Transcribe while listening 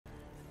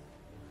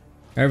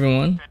Hey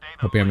everyone,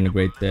 hope you're having a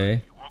great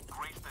day.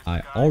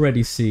 I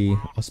already see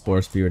a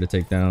Spore Spewer to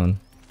take down.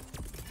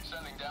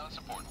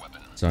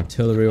 There's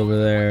artillery over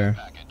there.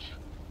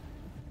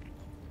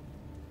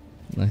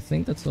 And I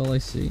think that's all I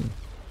see.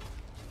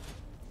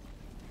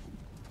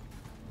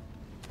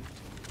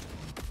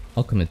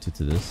 I'll commit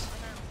to this.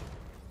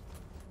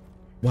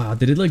 Wow,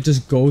 did it like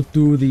just go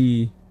through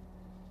the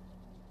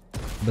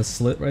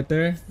slit right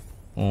there?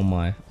 Oh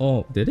my.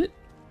 Oh, did it?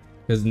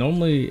 Because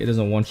normally it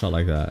isn't one shot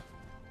like that.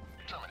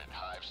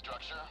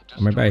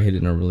 Or maybe I hit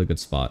it in a really good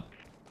spot.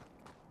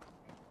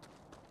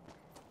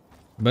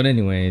 But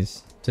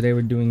anyways, today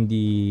we're doing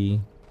the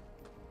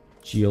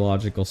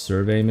geological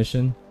survey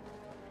mission.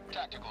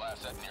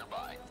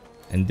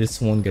 And this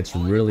one gets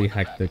really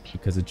hectic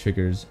because it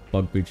triggers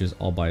bug breaches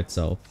all by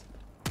itself.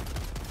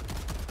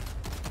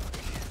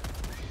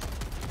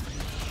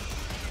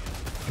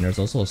 And there's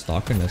also a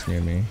Stalker nest near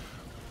me.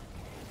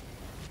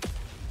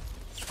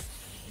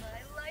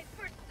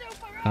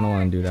 I don't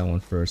want to do that one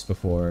first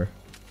before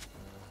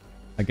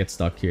I get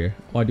stuck here.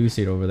 Oh, I do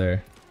see it over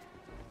there.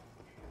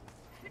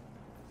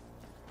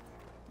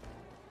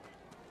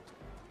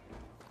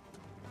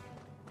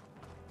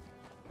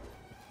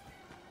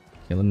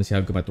 Okay, let me see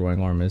how good my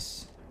throwing arm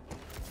is.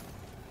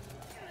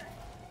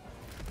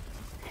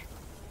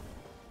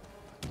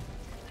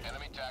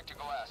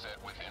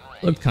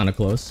 Looked kind of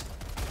close.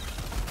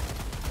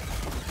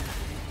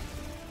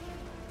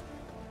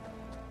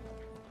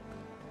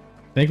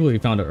 Thankfully we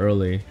found it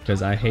early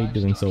because I hate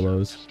doing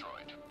solos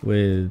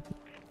with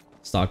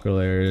Stalker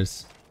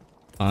Lairs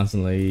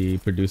constantly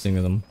producing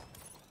them.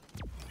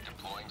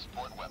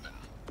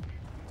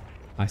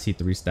 I see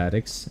 3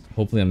 statics.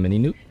 Hopefully a mini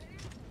nuke.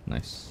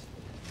 Nice.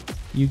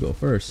 You go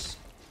first.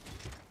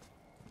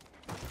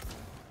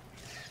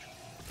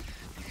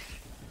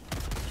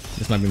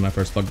 This might be my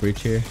first bug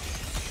breach here.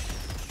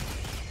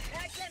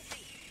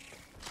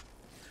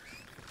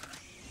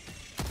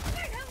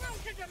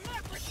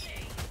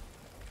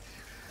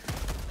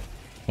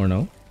 Or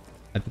no?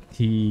 I think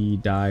he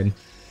died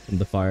from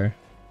the fire.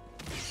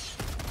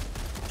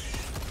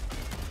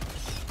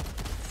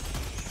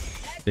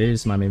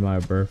 This might be my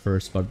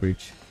first bug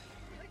breach.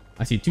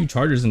 I see 2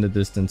 chargers in the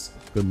distance.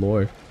 Good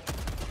lord.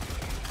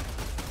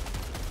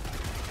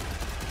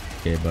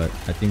 Okay, but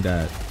I think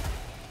that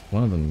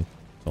one of them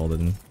called it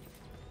in.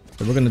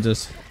 So we're gonna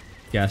just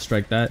gas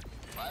strike that.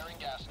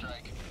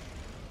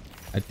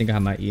 I think I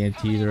have my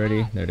ENTs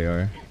already. There they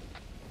are.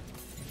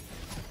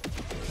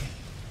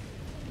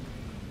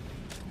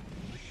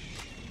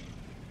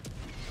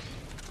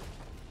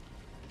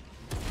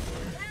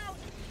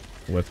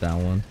 Whip that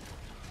one.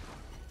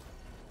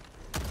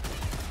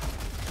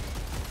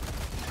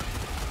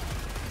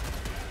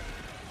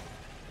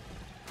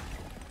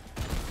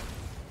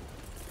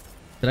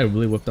 Did I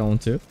really whip that one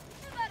too?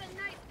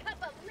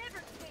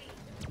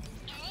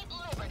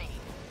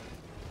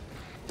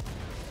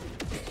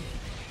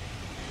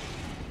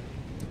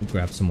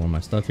 Grab some more of my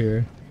stuff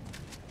here.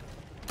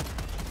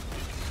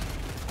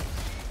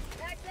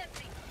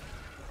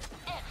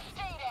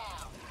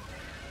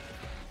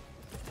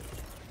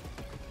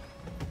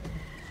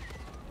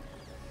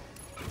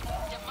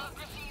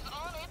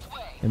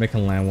 Maybe I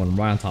can land one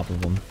right on top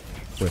of them.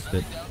 Whipped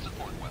it.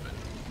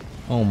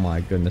 Oh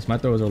my goodness, my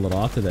throws are a little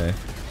off today.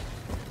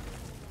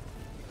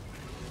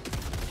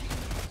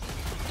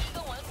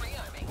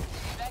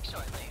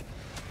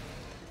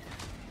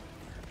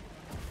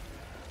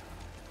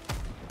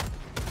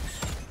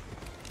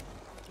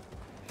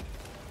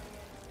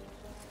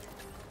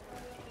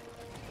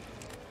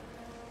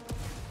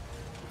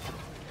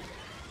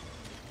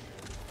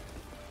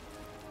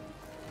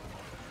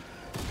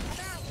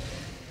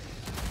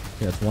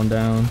 Yeah, that's one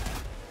down.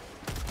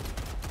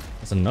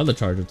 That's another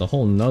charger. It's a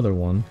whole nother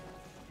one.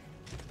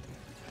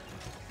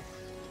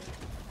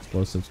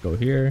 Explosives go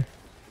here.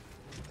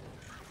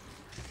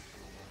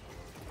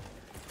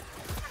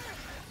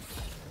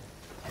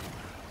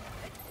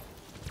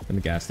 Let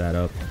me gas that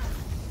up.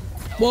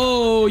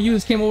 Whoa, you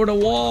just came over the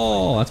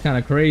wall. That's kind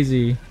of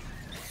crazy.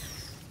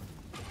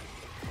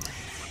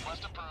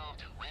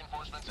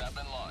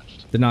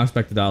 Did not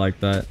expect to die like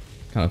that.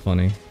 Kind of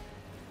funny.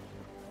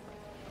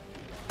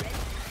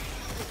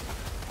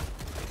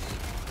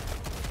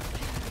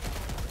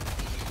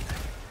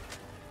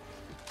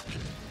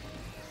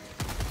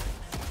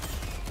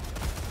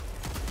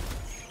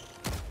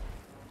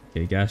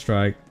 Okay, gas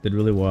strike did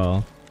really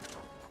well.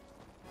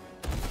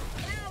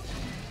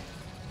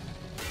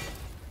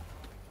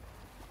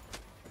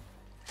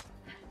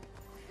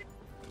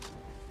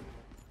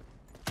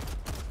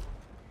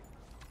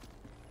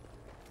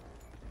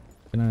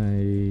 Can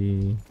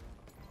I?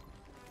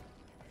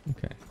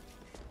 Okay.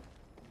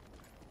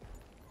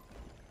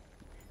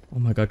 Oh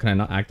my god, can I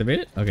not activate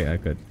it? Okay, I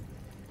could.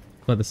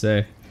 What to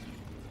say?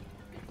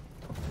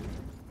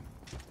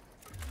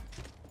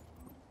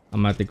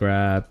 I'm about to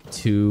grab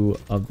 2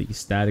 of the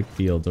static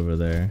fields over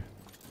there.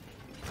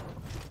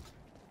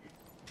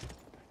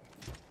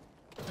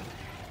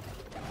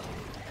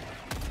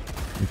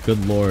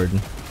 Good lord.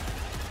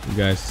 You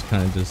guys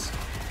kind of just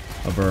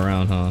hover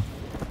around, huh?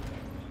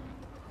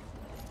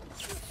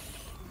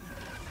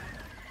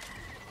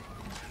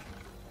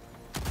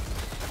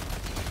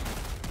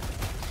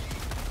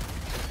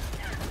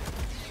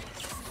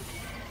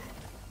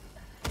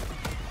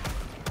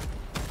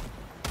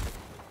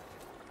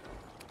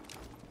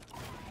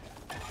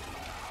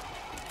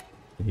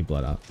 He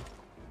bled out.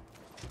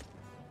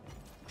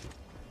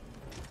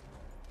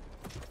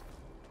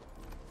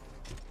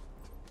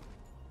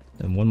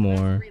 Then one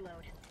more.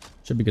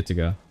 Should be good to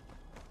go.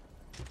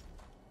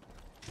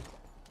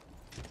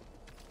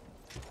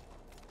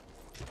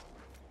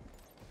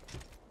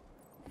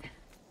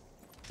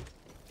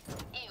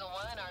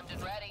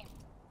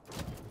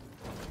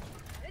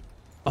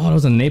 Oh, there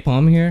was a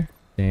napalm here?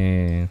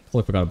 Dang.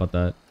 Totally forgot about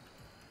that.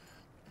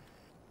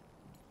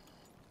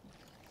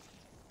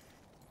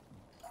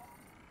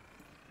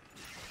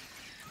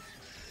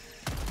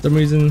 For some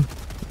reason, I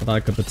thought I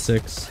could put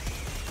 6.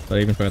 But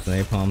I even forgot the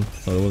napalm,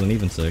 so it wasn't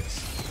even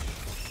 6.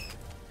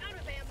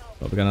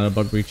 But we got another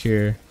bug breach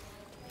here.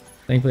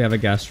 Thankfully I have a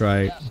gas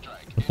strike.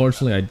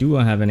 Unfortunately I do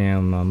not have any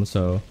ammo,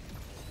 so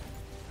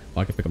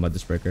I can pick up my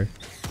disc breaker.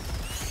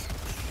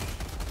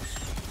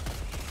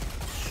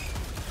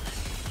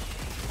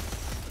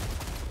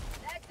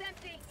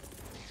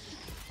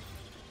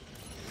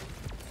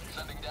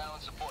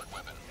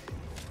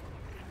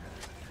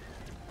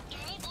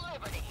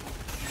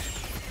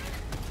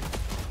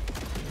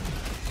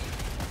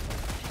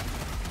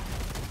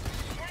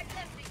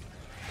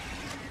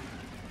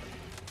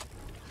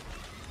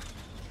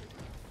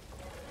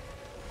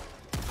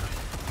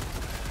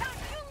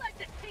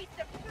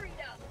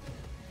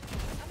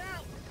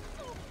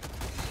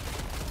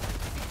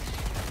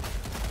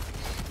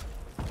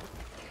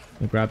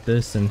 Grab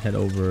this and head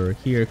over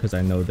here because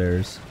I know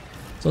there's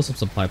still some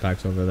supply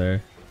packs over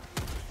there.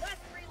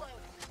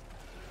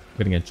 I'm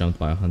gonna get jumped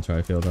by a hunter,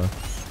 I feel though.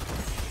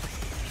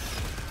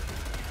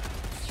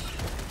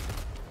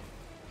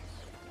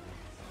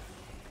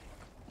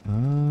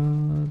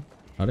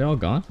 Are they all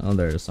gone? Oh,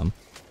 there's some.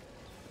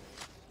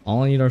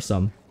 All I need are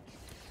some.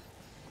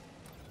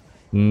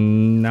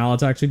 Now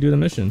let's actually do the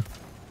mission.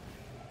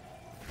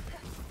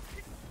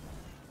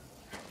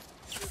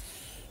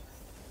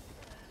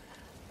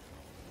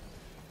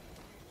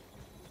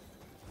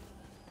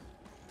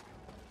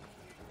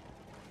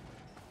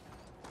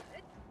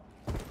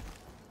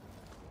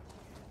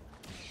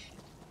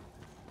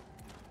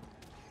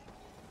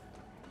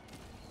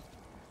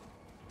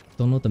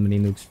 Don't know what the mini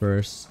nukes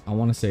first. I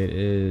want to say it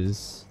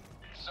is.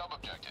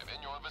 Sub-objective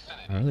in your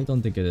vicinity. I really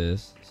don't think it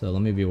is. So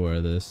let me be aware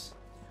of this.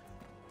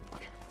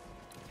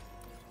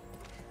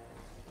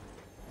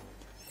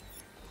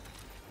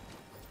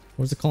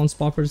 What's it called in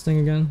Spopper's thing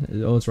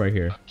again? Oh, it's right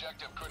here.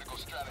 Objective critical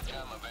stratagem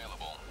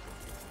available.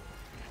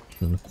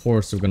 And of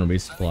course, we're gonna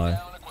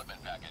resupply.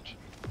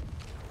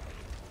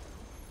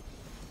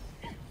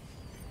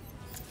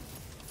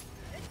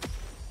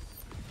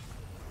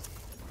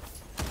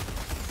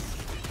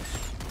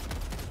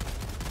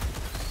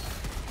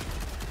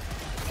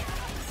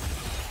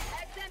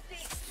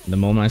 The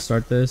moment I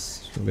start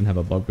this, we're gonna have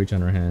a bug breach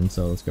on our hand,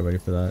 so let's get ready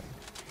for that.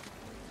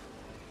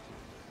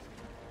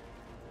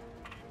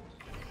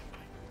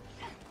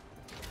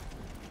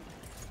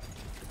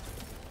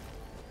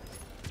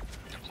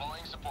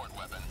 Deploying support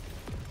weapon.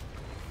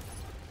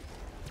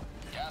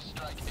 Gas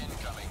strike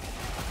incoming.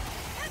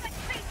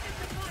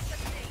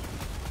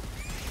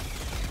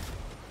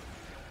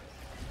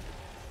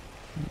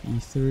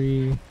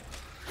 E3.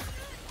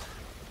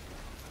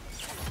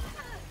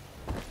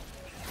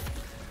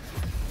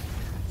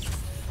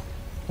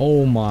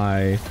 Oh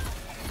my.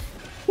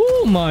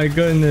 Oh my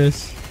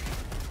goodness.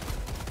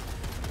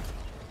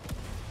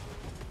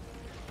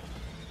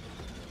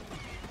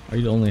 Are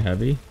you the only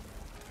heavy?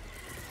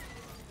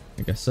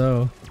 I guess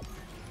so.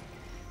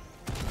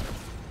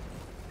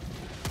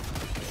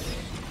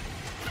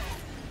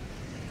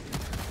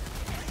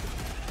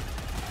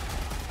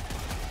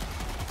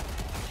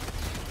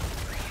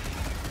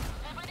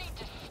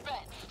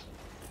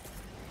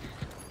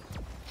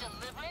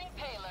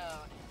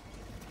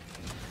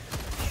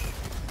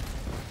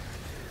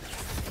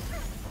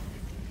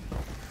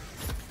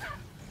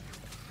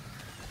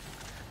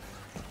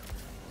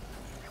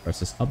 Press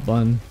this up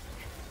button.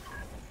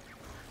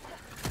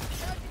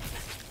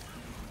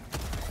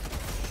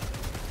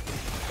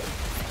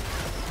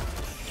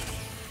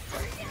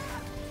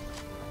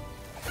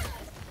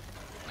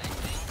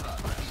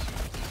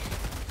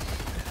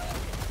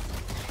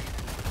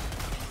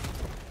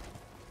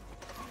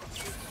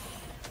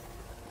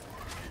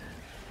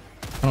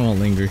 I don't want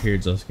to linger here,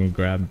 just can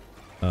grab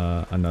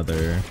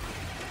another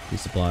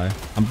resupply.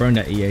 I'm burned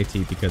at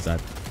EAT because I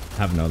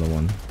have another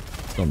one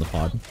still in the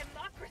pod.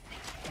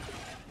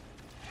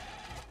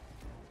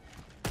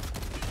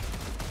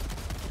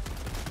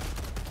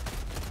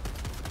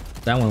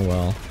 That went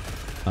well.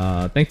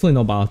 Thankfully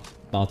no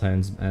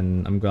Baltans,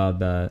 and I'm glad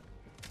that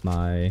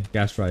my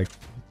gas strike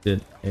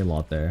did a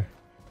lot there.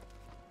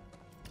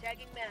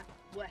 Tagging map,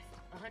 west,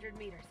 100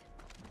 meters.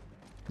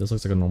 This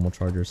looks like a normal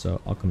charger, so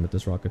I'll commit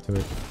this rocket to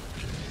it.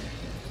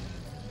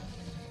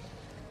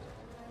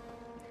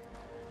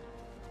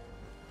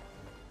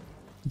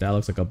 That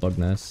looks like a bug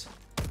nest.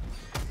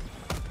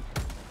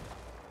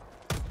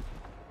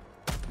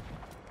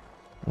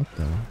 What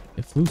the?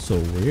 It flew so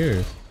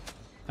weird.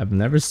 I've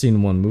never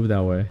seen one move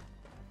that way.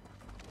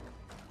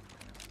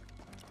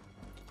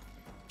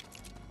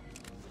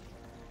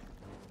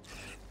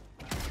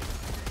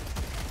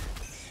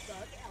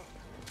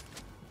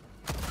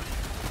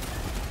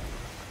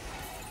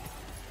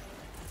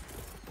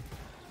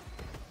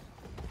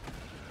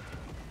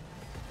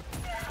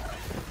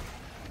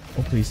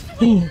 Oh, please.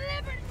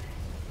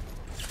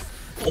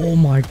 Oh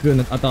my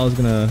goodness. I thought I was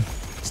gonna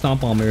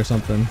stomp on me or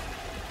something.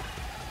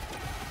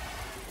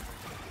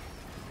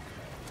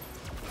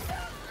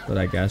 But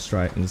I gas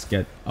strike and just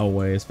get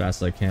away as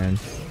fast as I can.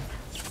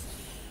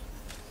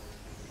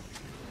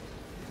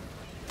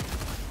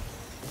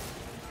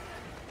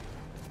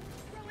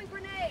 Throwing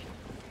grenade.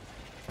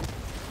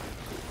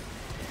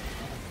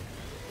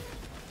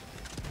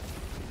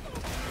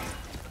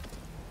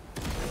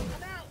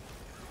 I'm out.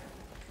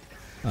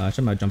 I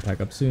should might jump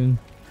back up soon.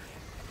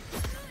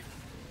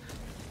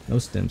 No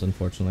stims,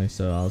 unfortunately,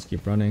 so I'll just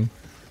keep running.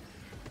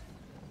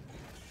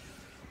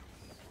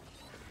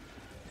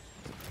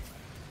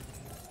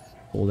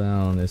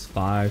 Cooldown is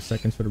 5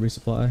 seconds for the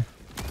resupply.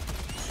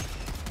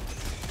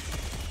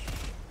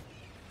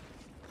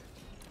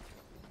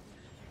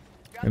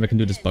 Maybe I can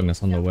do this bug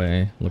nest on the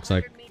way. Looks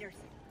like 100 meters.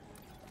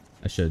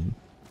 I should.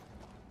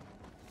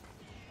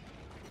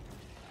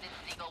 This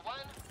is Eagle 1.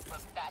 We're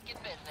back in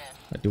business.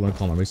 I do want to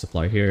call my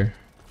resupply here,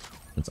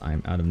 since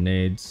I'm out of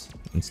nades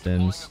and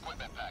stims.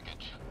 Equipment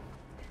package.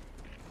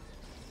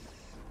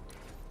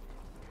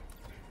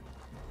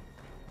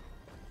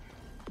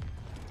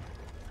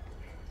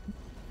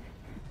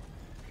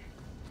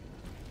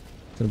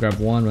 Gonna grab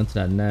one, run to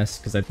that nest,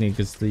 because I think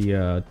it's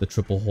the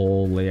triple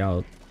hole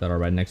layout that are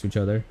right next to each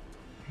other,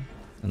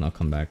 and I'll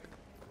come back.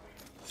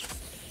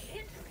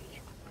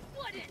 Injury?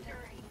 What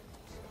injury?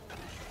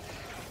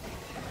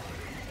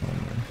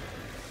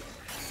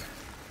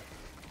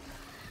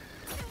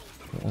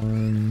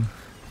 One.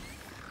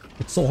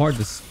 It's so hard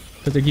to,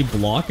 because they keep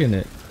blocking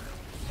it.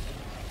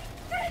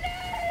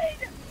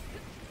 Grenade!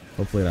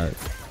 Hopefully that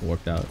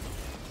worked out.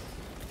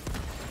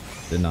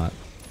 Did not.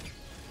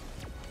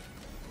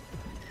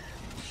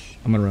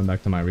 I'm gonna run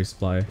back to my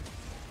resupply.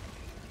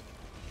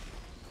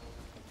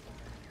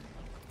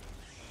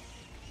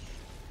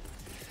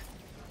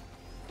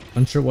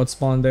 Unsure what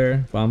spawned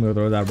there, but I'm gonna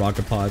throw that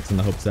rocket pods in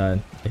the hopes that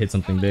it hits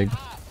something big.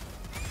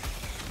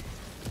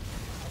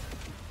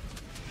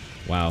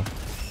 Wow.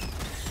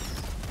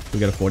 We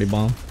got a 40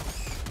 bomb.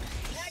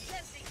 Mag's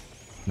empty.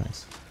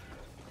 Nice.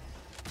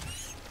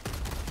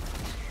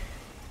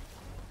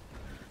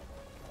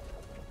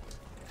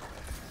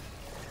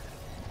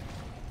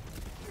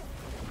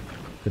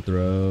 Good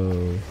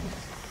throw.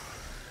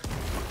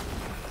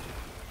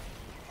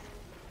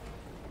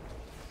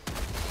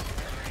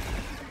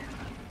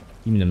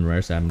 Give me them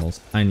rare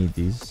admirals. I need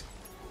these.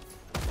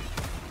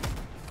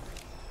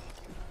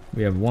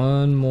 We have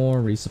one more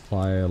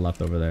resupply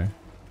left over there.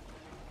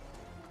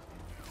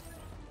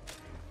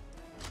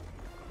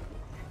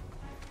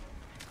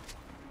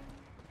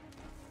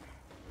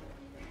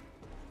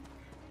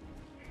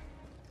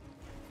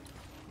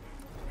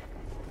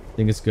 I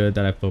think it's good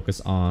that I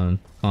focus on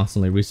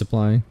constantly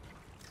resupplying.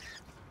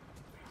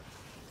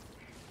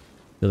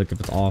 Feel like if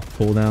it's off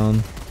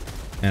cooldown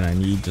and I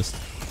need just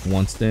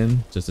one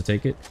stim just to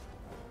take it.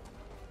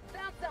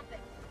 Found something.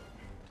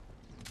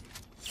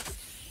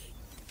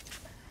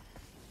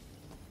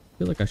 I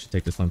feel like I should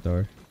take this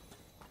flamethrower.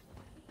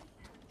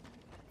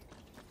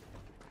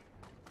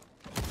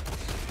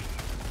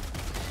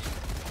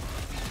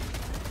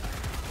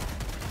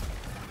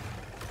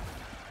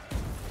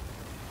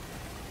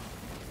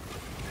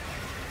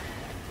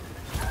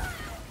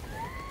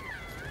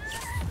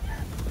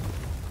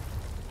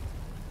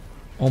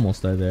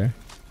 Almost died there.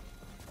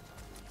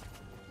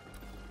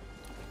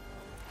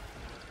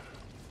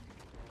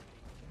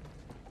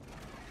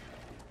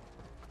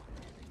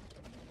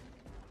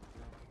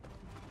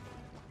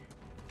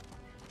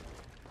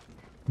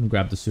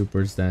 Grab the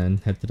supers, then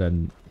head to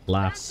the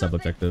last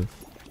sub-objective.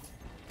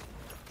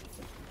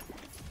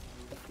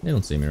 They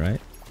don't see me, right?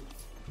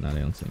 No, they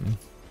don't see me.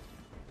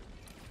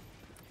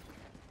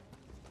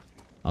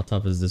 How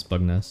tough is this bug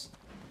nest?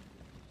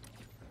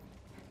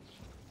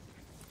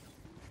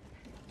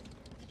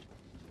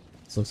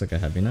 This looks like a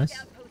heavy nest.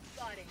 Outpost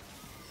spotted.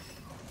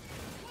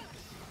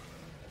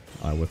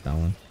 Oh, I whipped that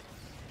one.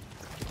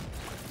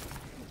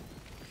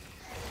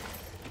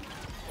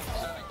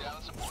 Setting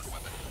down support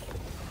weapon.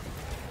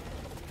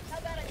 How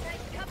about a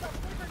nice cup of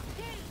liver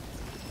tea?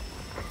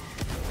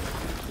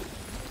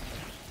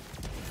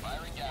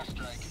 Firing gas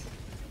strike.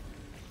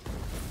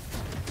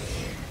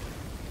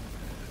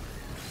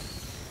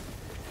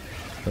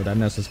 So that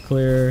nest is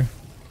clear.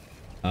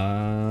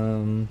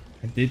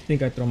 I did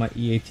think I'd throw my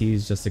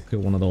EATs just to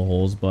clear one of the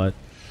holes, but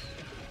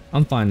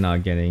I'm fine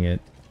not getting it.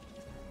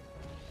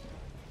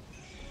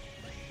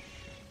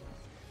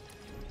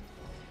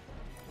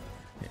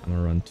 Okay, I'm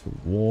gonna run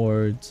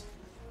towards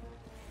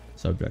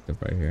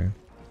subjective right here.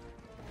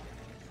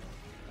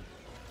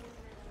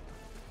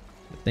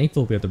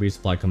 Thankfully we have the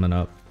resupply coming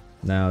up.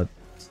 Now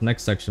this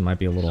next section might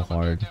be a little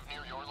hard. Sub-objective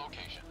near your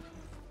location.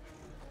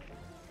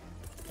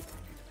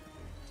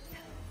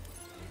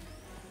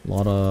 A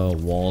lot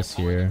of walls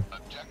here.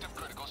 Objective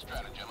critical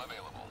stratagem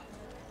available.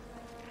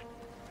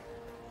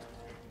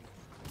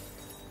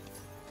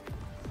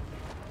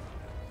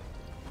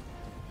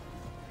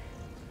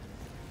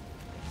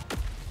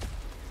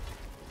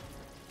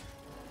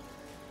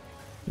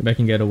 Maybe I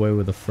can get away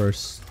with the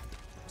first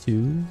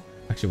two.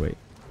 Actually, wait.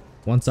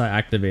 Once I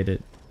activate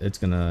it, it's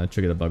gonna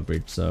trigger the bug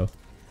breach. So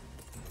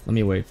let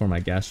me wait for my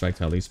gas strike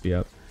to at least be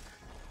up.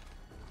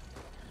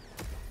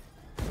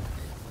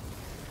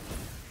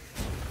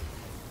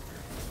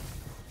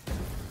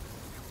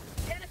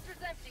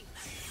 Canister's empty.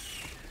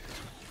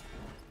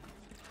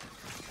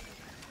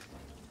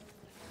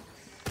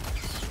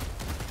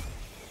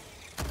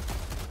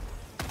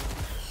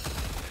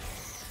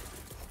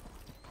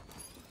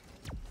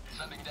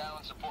 Sending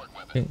down support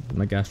weapon. Okay,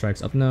 my gas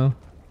strike's up now.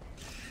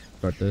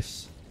 Start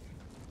this.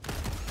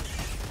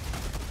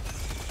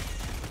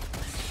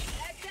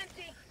 Bag's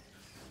empty.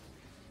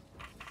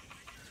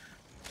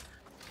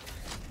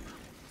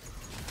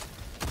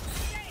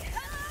 Say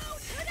hello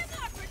to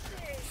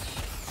democracy.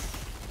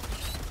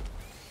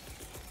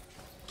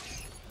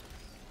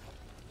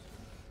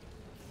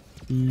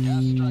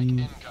 Gas strike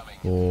incoming.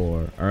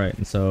 4. All right,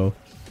 and so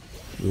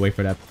we wait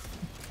for that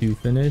to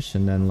finish,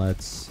 and then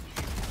let's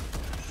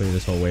clear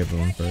this whole wave of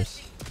them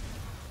first.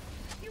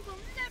 You will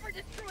never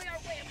destroy our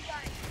way of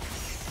life.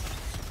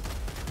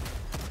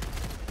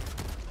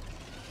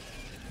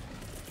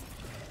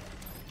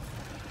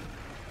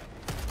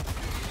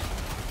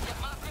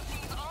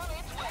 Democracy's on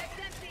its way. Bag's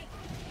empty.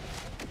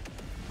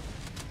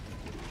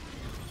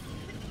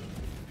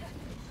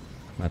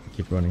 I have to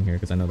keep running here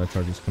because I know that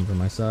charge is coming from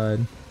my side.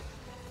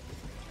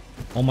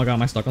 Oh my god,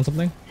 am I stuck on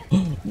something?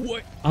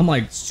 What? I'm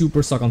like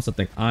super stuck on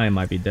something. I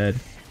might be dead.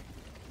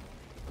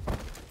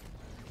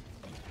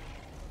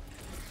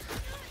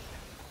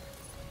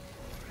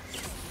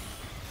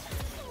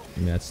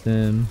 Give me that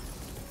stim.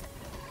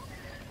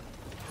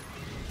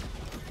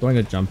 Throwing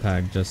a jump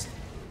pack just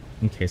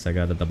in case I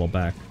gotta double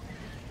back.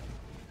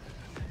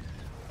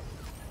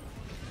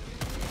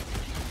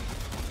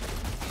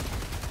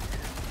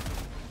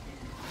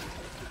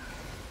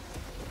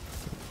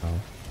 Oh.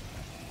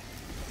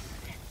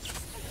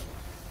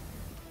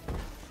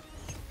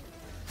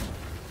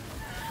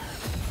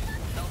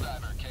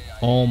 Helldiver KIA.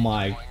 Oh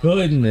my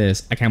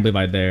goodness. I can't believe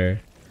I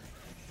there.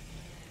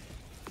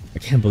 I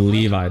can't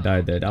believe I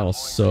died there. That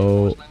was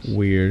so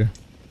weird.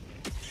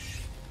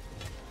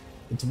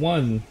 It's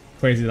one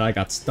crazy that I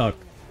got stuck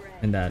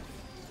in that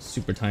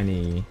super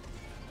tiny,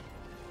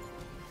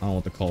 I don't know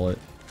what to call it,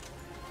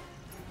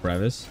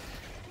 crevice.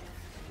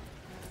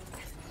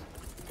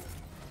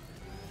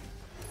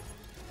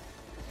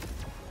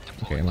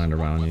 Okay, I land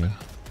around you.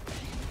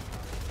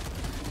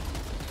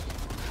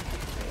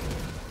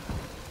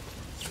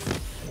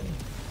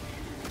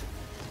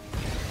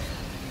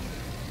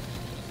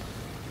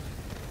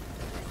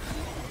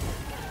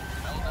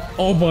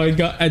 Oh my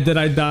god, and did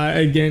I die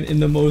again in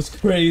the most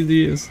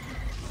craziest?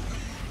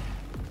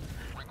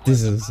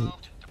 This is,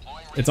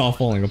 it's all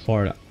falling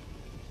apart.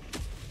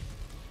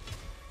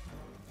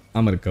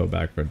 I'm gonna go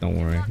back for it, don't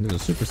worry. These are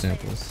super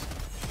samples.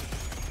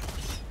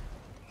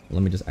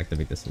 Let me just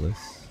activate this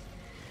list.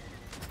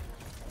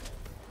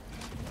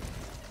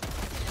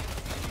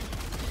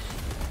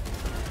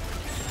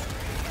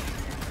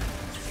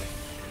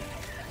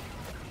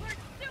 We're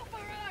super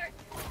hard.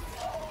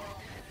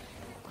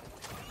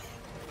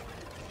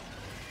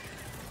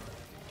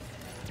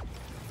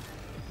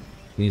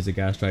 Use a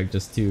gas strike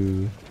just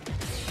to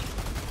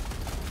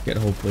get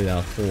hopefully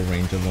that full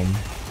range of them.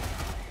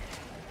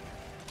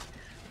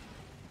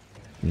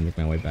 And make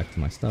my way back to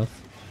my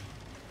stuff.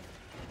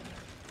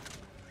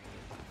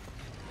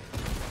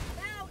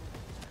 Out.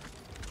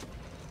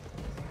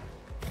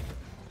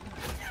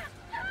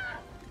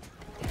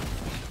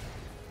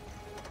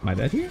 Am I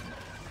dead here?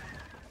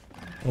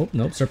 Oh,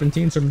 nope.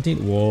 Serpentine,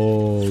 serpentine.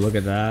 Whoa, look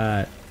at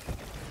that.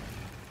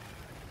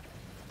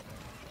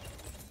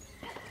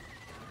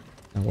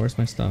 Now, where's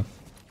my stuff?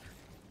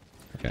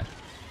 Okay.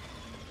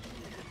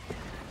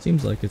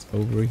 Seems like it's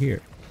over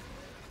here.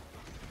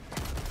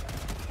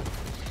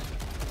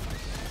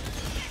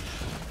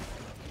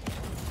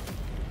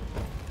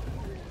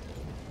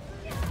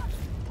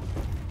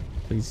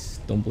 Please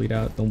don't bleed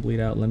out. Don't bleed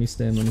out. Let me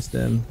stem. Let me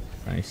stem.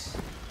 Nice.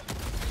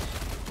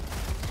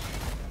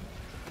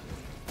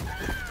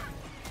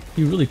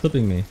 You're really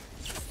clipping me.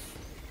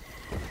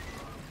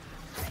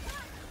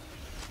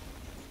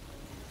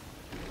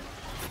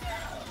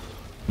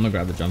 I'm gonna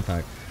grab the jump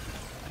pack.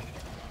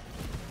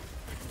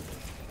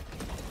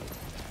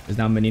 Is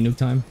now mini nuke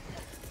time?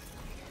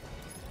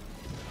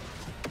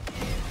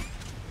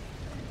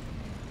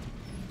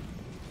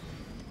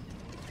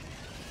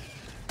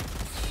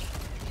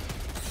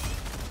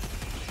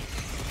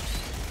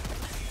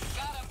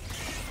 Got him.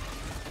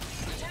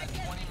 Mission at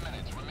 20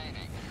 minutes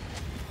remaining.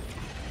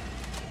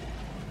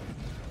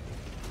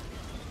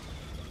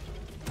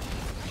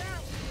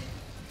 Out.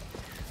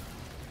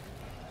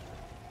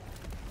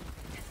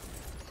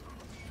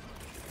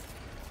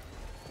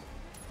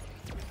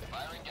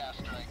 Firing gas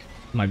strike.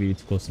 Might be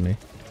too close to me.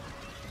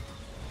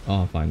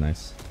 Oh, fine,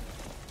 nice.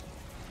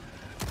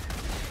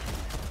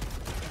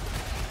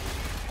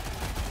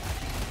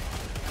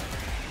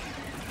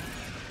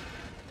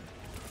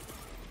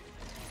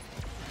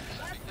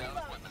 Sending down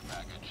equipment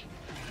package.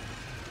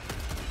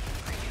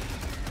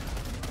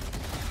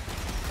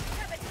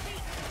 Have a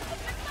taste of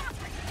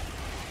democracy.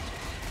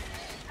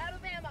 Out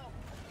of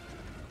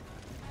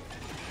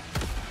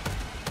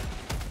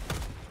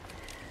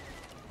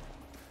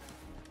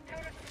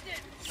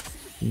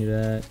Give me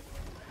that.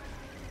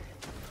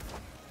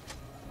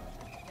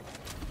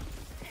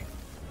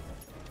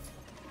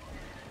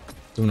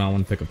 Do not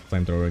want to pick up the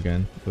flamethrower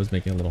again. It was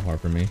making it a little hard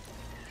for me.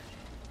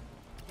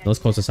 Let's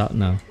close this out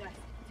now. West,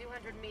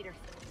 200 meters.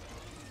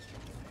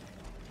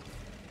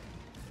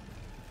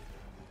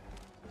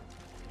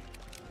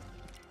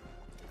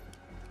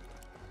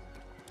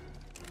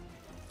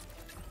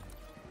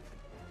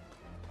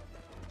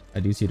 I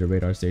do see the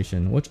radar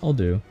station, which I'll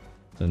do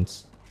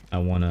since I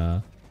want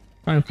to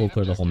try and full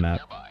clear the whole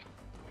map.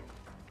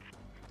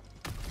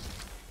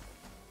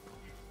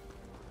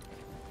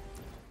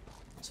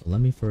 So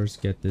let me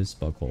first get this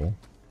bug hole.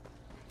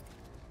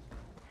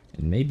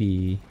 And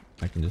maybe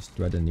I can just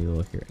thread the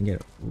needle here and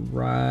get it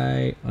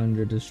right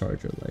under the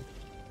charger leg.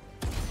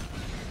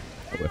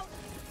 I whiffed.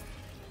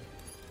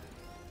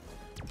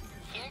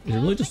 Is it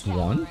really just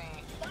one?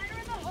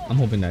 I'm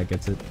hoping that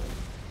gets it.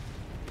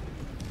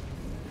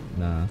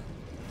 Nah. A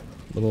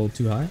little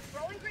too high?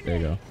 There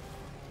you go.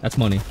 That's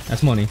money.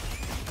 That's money.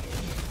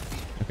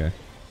 Okay.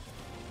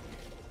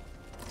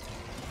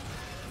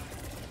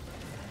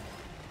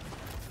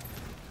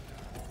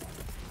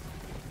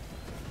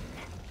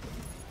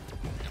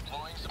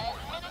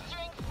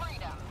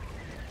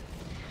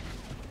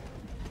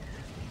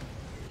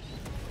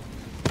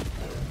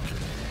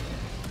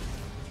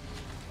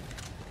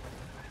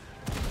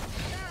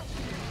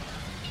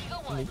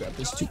 Let me grab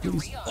this too,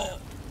 please. Oh.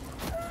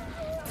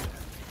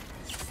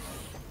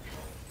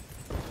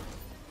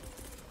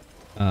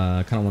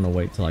 I kind of want to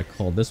wait till I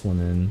call this one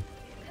in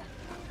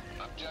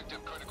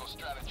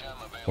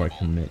before I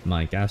commit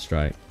my gas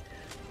strike.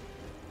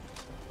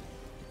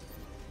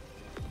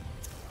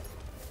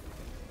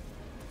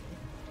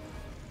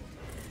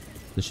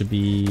 This should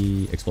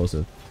be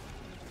explosive.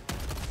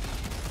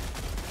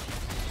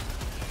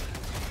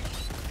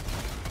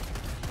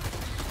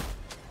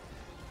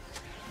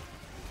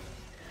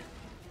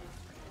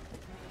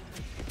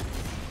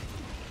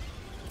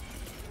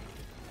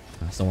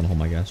 I still want to hold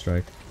my gas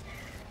strike.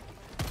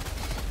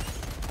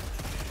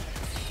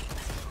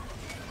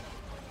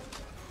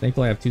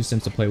 Thankfully I have 2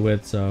 sims to play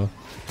with, so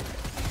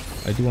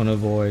I do want to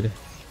avoid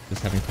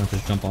just having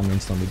punchers jump on me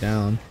and slow me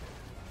down.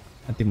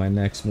 I think my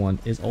next one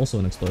is also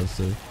an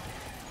explosive.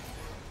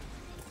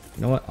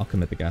 You know what? I'll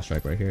commit the gas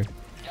strike right here.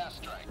 Gas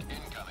strike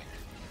incoming.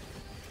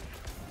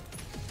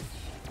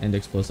 And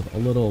explosive a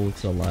little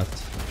to the left.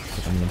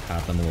 If I'm gonna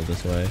path them a little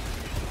this way.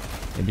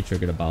 Maybe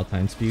trigger the bow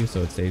time spew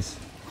so it stays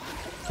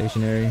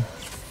stationary.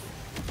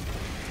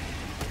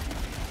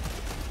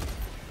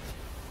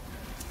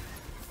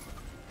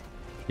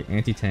 The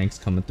anti-tanks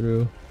coming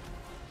through.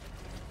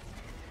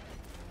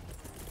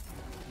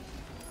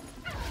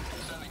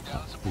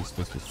 Please,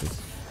 please, please,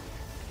 please.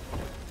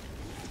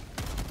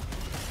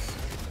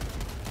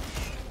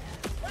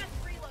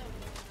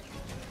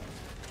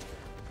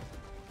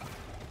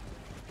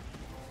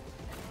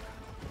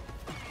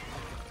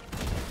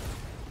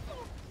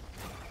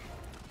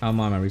 I'm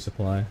on my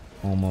resupply.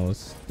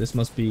 Almost. This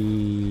must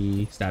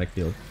be static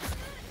field.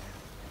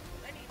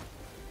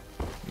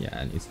 Yeah,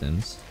 I need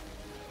stems.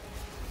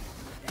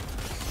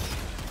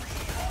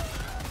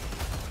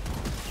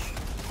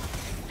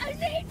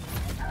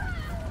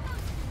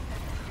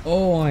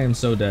 Oh, I am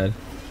so dead.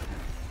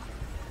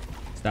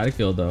 Static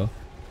field though.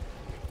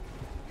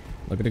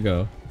 Look at it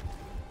go.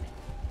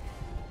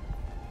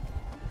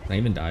 Can I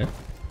even dive?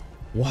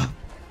 What?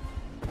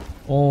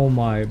 Oh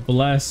my,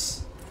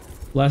 bless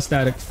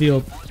static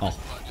field. Oh.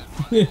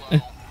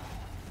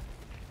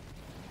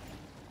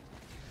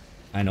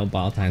 I know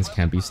bottle times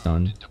can't be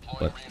stunned,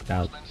 but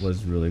that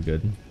was really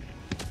good.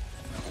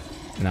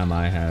 And I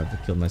might have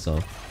killed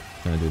myself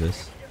trying to do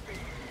this.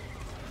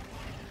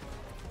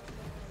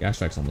 Gas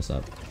strike's almost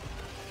up.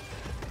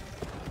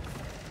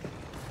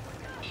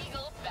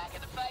 Eagle back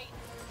in the fight.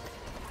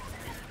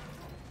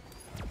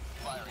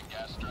 Firing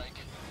gas strike.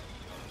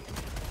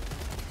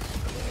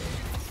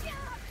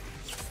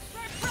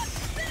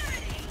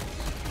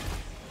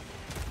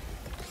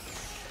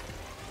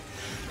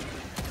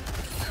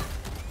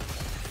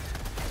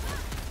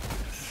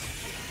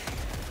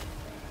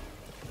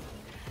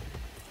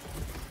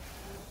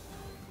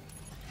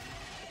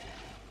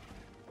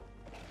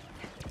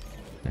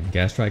 And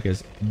gas strike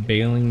is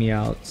bailing me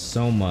out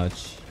so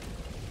much.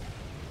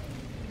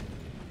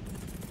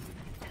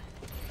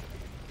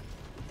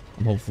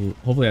 I'm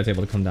hopefully I was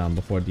able to come down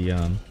before the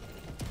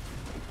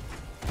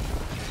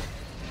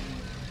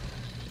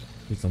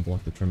please don't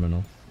block the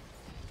terminal.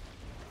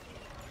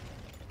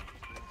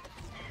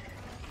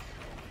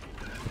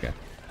 Okay.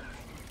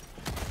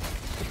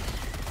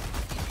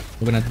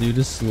 We're gonna have to do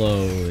this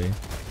slowly.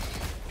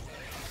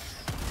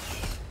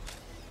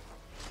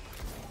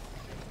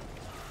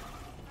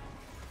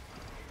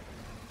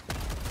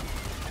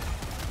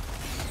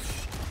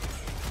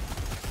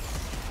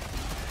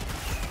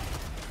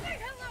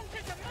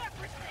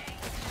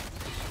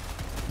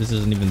 This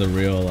isn't even the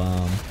real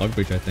bug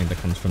breach, I think, that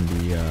comes from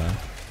the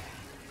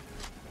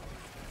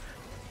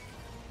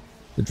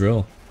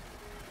drill.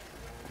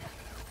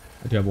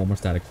 I do have one more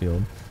static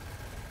field.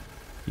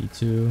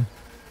 B2.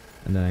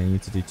 And then I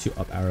need to do 2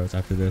 up arrows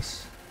after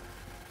this.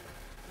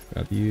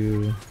 Grab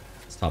you.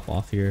 Let's top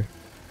off here.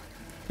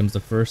 Comes the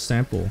first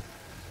sample.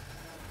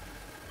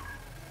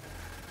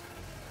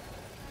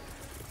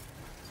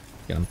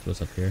 Get him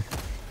close up here.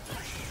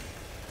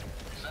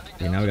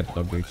 Okay, now we got the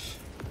bug breach.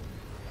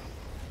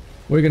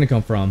 Where are you gonna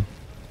come from?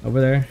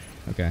 Over there?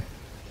 Okay.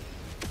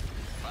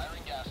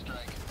 Firing gas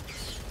strike.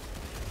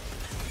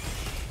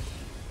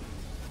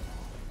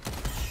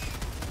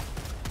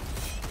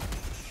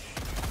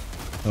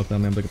 Hopefully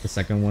I'm able to get the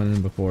second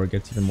one before it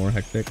gets even more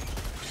hectic.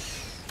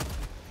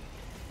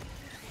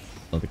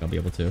 Don't think I'll be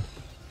able to.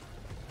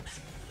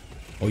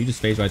 Oh, you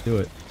just phased right through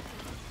it.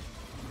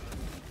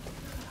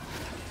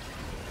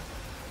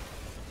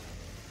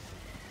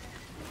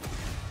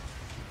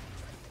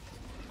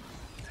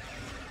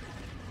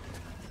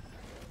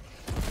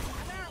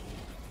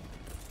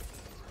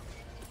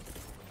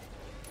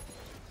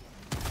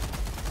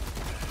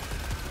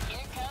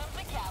 Here comes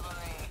the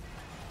cavalry.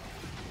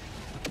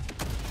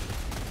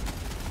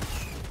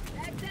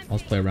 I'll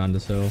just play around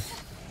this hill.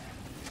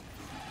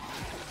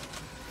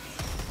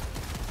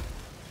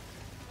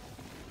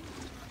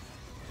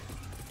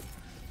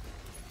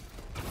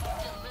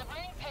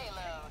 Delivering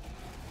payload.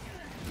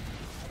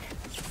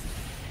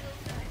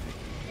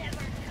 Never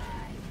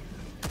die.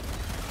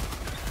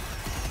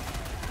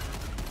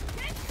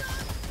 Get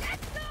some! Get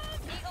some!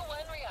 Eagle 1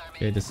 rearming.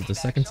 Okay, this is the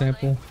Back second shortly.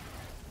 sample.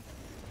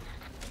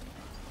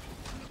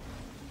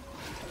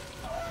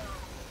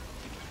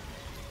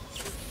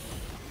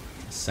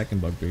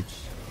 Second bug breach.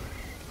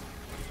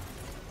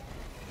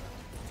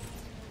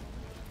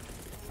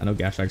 I know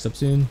gas strike's up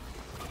soon.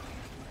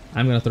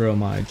 I'm gonna throw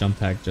my jump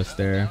pack just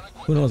there.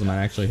 Who knows, it might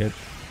actually hit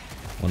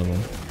one of them.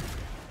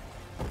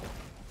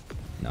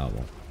 No, it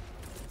won't.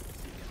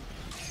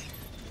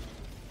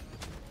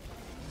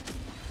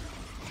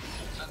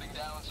 Sending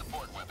down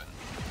support weapon.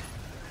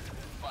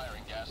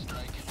 Firing gas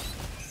strike.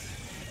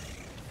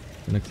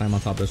 I'm gonna climb on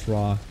top of this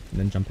raw and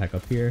then jump back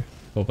up here.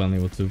 Hopefully I'm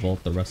able to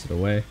vault the rest of the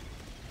way.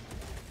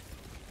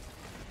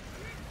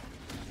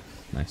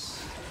 Nice.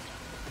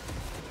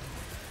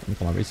 Let me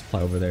call my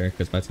resupply over there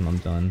because by the time I'm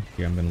done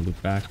here, I'm gonna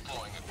loop back.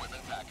 Deploying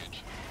equipment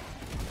package.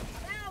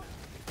 Out!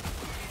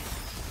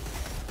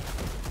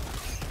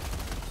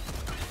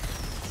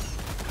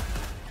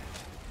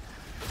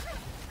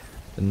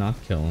 Did not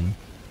kill him.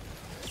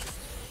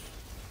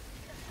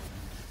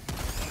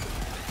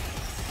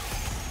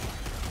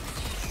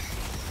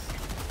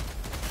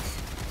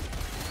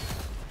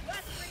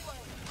 Last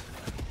reload!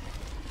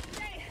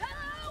 Say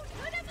hello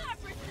to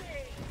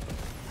democracy!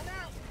 I'm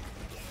out!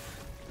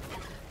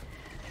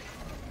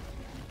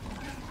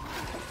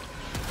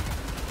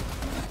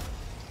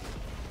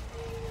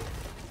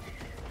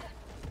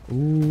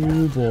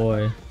 Ooh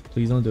boy.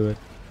 Please don't do it.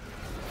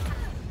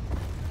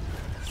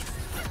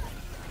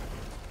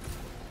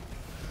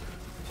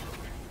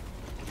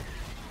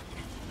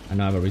 I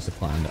know I have a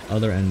resupply on the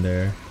other end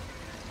there.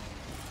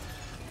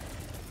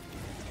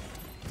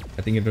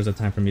 I think if there's a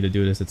time for me to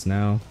do this, it's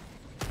now.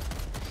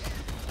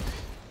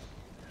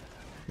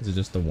 Is it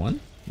just the one?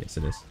 Yes,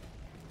 it is.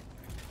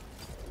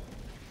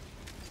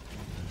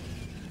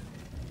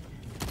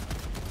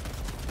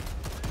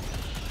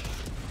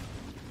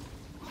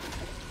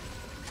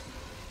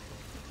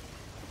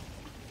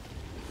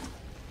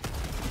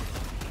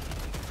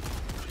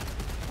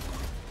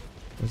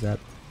 What's that?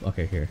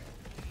 Okay, here.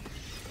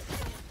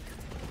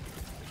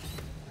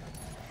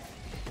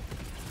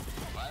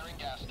 Firing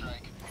gas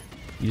strike.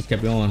 You just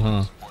kept going,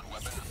 huh? Support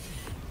weapon.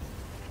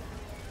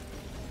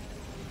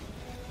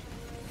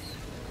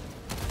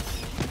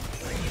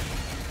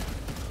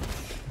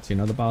 See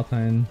another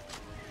Baltine.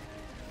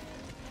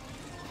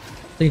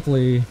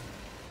 Thankfully,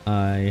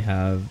 I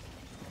have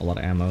a lot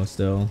of ammo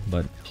still,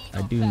 but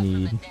I do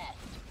need.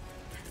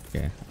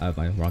 Okay, I have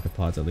my rocket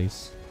pods at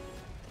least.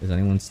 Is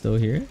anyone still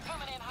here?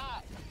 Coming in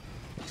hot.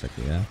 Looks like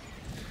yeah.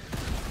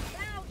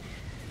 Out!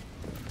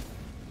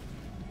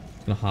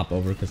 I'm gonna hop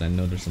over because I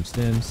know there's some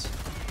stims.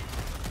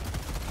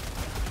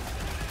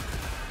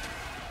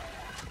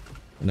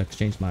 I'm gonna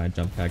exchange my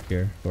jump pack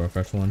here for a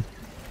fresh one.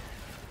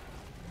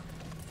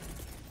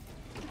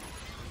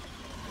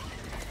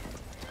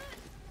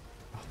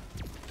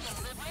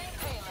 Delivering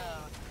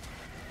payload.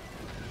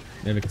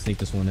 Maybe I can sneak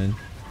this one in.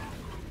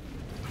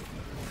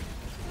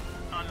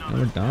 And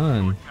we're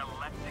done.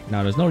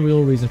 Now there's no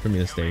real reason for me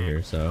to stay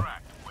here, so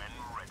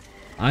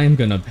I am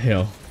gonna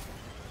bail.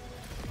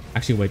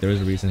 Actually, wait, there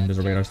is a reason. There's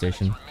a radar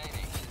station. Remaining.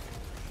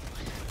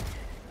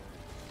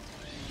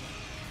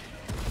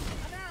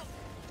 I'm out!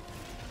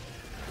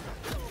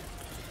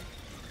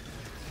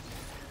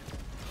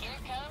 Here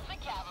comes the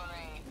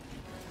cavalry.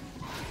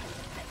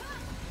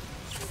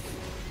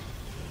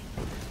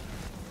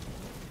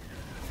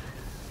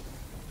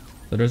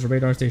 So there's a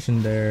radar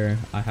station there.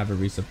 I have a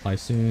resupply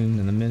soon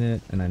in a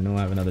minute, and I know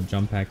I have another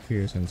jump pack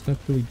here, so I'm just gonna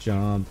quickly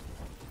jump,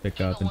 pick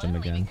up, and Eagle jump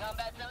 1 again. leaving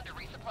combat zone to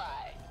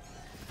resupply.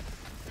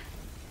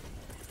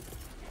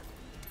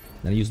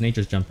 Then I use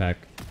nature's jump pack.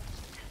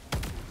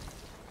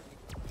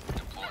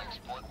 Deploying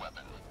support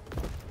weapon.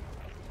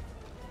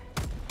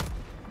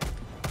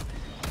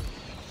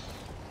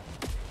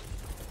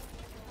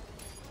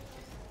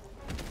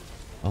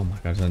 Oh my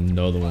gosh,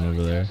 another one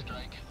over there.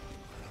 Strike.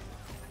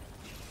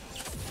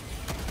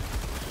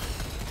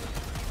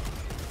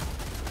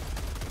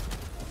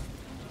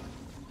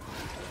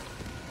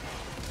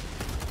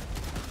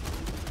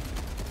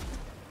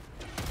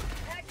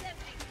 Bag's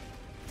empty.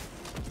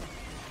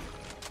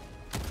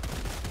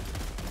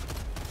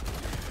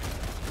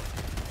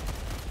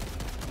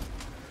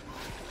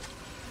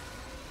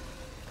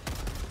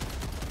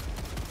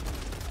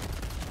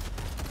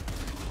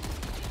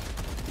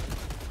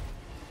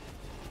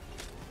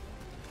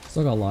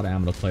 Still got a lot of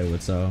ammo to play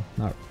with, so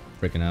not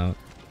freaking out.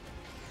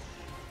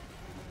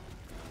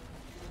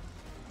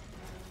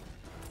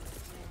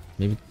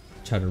 Maybe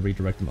try to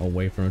redirect them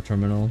away from a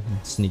terminal and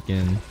sneak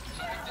in. Sending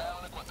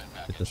down equipment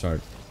Get package. to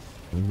start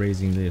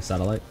raising the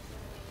satellite.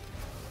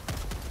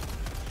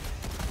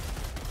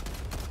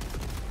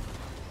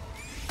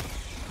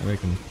 Maybe I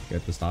can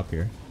get the stop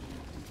here.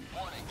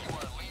 Warning, you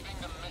are leaving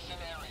the mission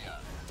area.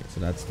 Okay, so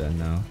that's dead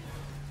now.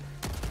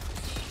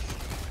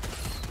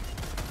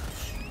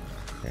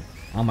 Okay,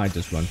 I might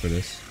just run for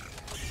this.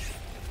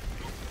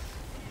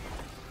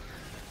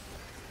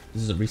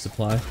 This is a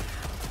resupply.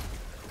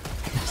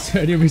 Is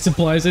there any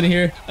resupplies in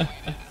here? You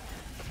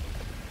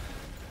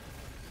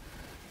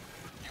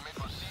may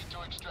proceed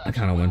to extract. I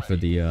kind of went for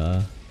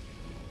the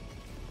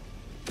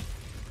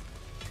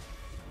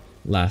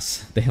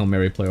the Hail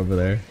Mary play over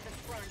there.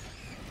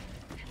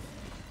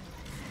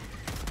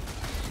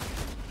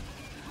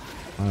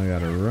 I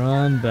gotta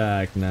run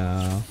back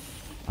now.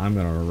 I'm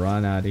gonna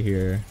run out of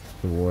here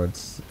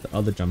towards the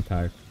other jump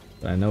pack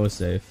that I know is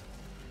safe.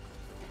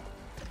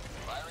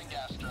 Firing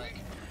gas strike.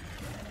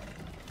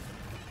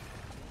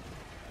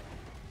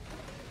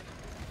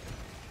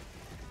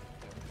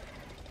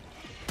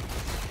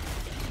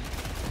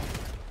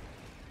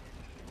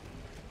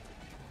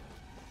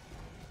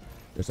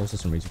 There's also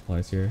some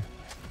resupplies here.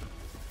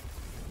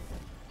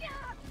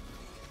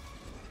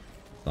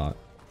 I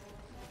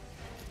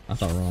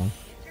thought wrong.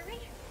 Injury?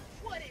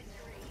 What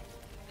injury?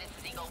 This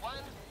is Eagle 1.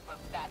 We're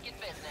back in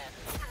business.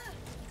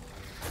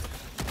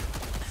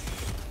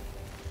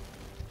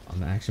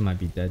 I actually might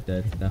be dead.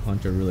 That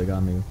hunter really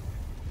got me.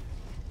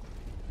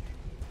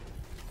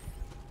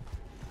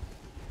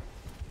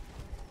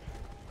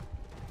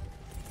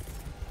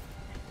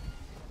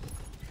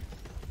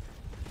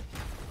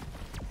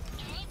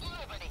 Keep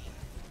liberty.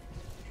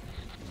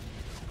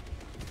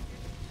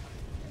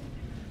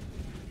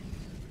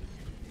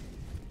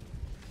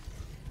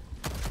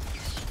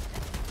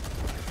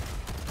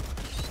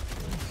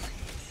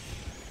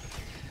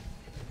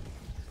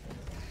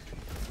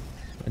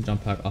 I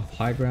jump back off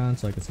high ground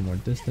so I get some more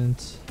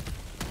distance.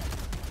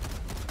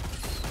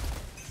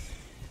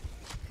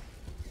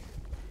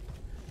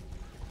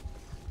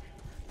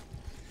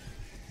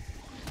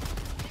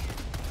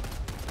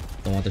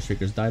 Don't want the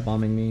Shriekers dive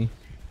bombing me.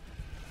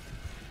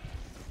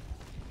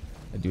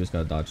 I do just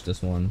gotta dodge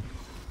this one.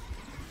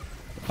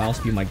 The Foul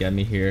Speed might get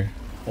me here.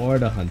 Or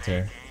the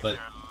Hunter. But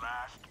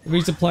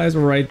resupplies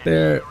were right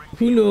there.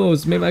 Who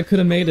knows? Maybe I could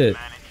have made it.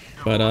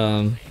 But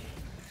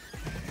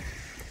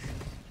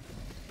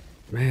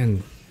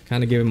man,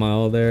 kind of gave it my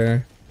all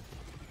there.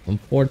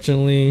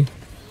 Unfortunately,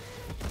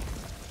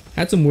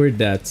 had some weird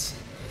deaths.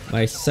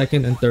 My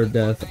second and third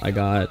death, I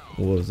got,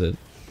 what was it?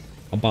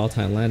 A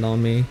Bile-Tine land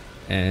on me,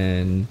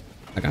 and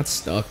I got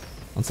stuck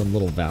on some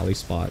little valley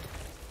spot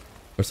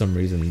for some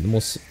reason. The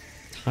most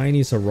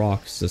tiniest of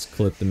rocks just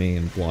clipped me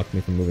and blocked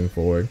me from moving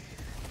forward.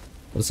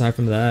 But aside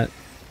from that,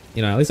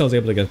 you know, at least I was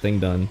able to get a thing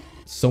done.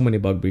 So many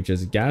bug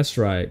breaches. Gas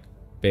Strike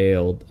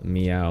bailed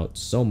me out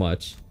so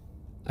much.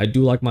 I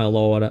do like my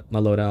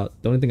loadout.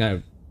 The only thing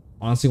I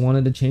honestly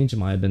wanted to change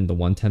might have been the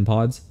 110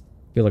 pods.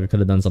 Feel like I could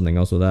have done something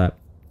else with that.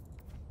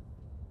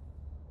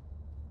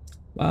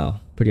 Wow,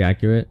 pretty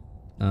accurate.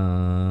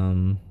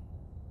 Yeah.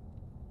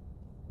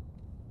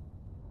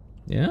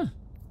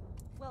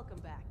 Welcome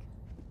back.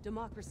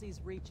 Democracy's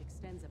reach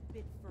extends a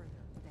bit further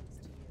thanks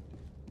to you.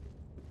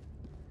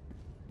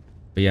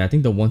 But yeah, I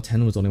think the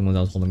 110 was the only one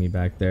that was holding me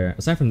back there.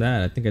 Aside from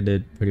that, I think I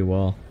did pretty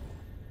well.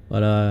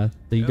 But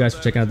thank you guys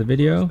for checking out the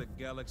video.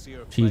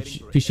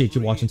 Appreciate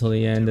you watching till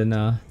the end, and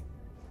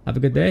have a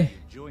good day.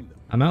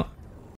 I'm out.